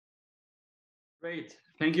Great.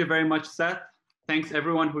 Thank you very much, Seth. Thanks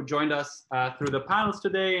everyone who joined us through the panels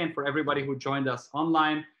today and for everybody who joined us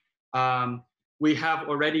online. We have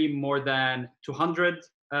already more than 200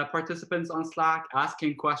 participants on Slack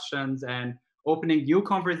asking questions and opening new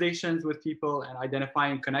conversations with people and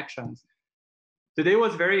identifying connections. Today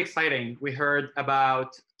was very exciting. We heard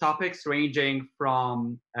about topics ranging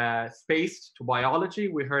from space to biology.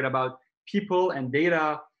 We heard about people and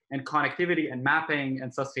data and connectivity and mapping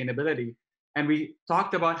and sustainability. And we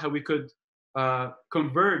talked about how we could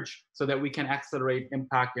converge so that we can accelerate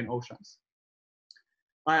impact in oceans.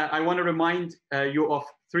 I want to remind you of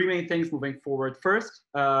three main things moving forward. First,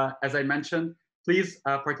 as I mentioned, please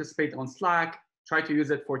participate on Slack. Try to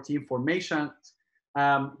use it for team formations.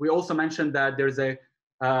 We also mentioned that there's a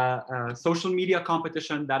social media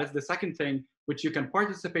competition. That is the second thing which you can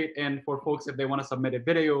participate in for folks if they want to submit a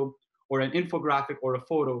video or an infographic or a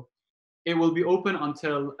photo. It will be open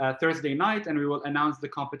until Thursday night, and we will announce the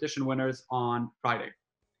competition winners on Friday.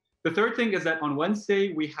 The third thing is that on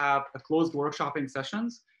Wednesday, we have a closed workshopping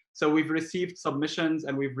sessions. So we've received submissions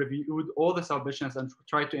and we've reviewed all the submissions and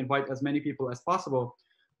tried to invite as many people as possible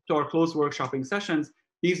to our closed workshopping sessions.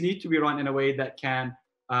 These need to be run in a way that can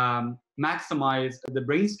maximize the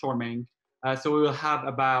brainstorming. So we will have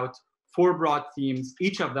about 4 broad themes,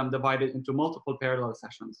 each of them divided into multiple parallel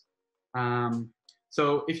sessions.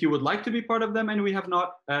 So if you would like to be part of them and you have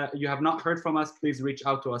not heard from us, please reach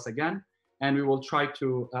out to us again, and we will try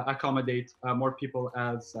to accommodate more people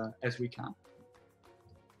as we can.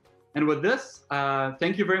 And with this,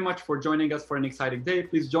 thank you very much for joining us for an exciting day.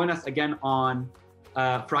 Please join us again on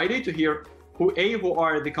Friday to hear who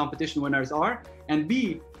are the competition winners are, and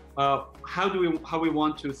B, how we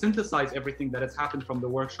want to synthesize everything that has happened from the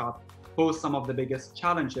workshop, pose some of the biggest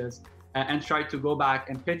challenges, and try to go back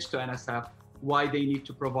and pitch to NSF why they need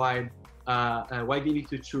to provide, why they need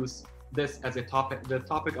to choose this as a topic, the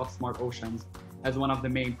topic of smart oceans, as one of the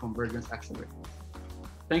main convergence accelerators.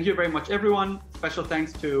 Thank you very much, everyone. Special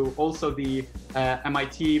thanks to also the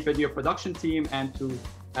MIT video production team and to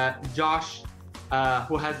Josh,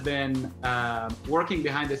 who has been working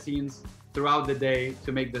behind the scenes throughout the day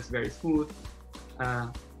to make this very smooth.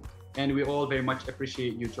 And we all very much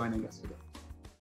appreciate you joining us today.